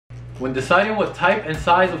When deciding what type and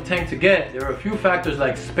size of tank to get, there are a few factors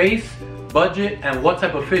like space, budget, and what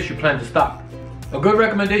type of fish you plan to stock. A good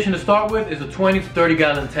recommendation to start with is a 20 to 30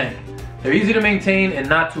 gallon tank. They're easy to maintain and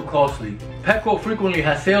not too costly. Petco frequently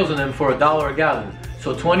has sales on them for $1 a gallon,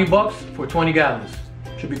 so 20 bucks for 20 gallons.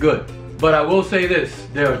 Should be good. But I will say this,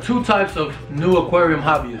 there are two types of new aquarium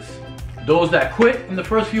hobbyists. Those that quit in the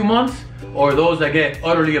first few months, or those that get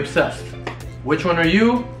utterly obsessed. Which one are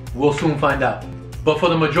you? We'll soon find out. But for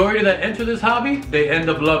the majority that enter this hobby, they end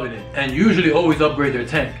up loving it, and usually always upgrade their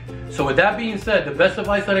tank. So with that being said, the best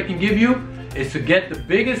advice that I can give you is to get the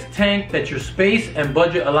biggest tank that your space and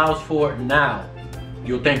budget allows for now.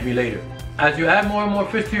 You'll thank me later. As you add more and more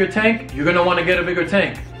fish to your tank, you're gonna wanna get a bigger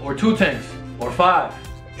tank, or 2 tanks, or 5.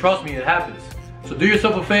 Trust me, it happens. So do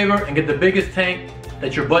yourself a favor and get the biggest tank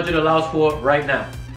that your budget allows for right now.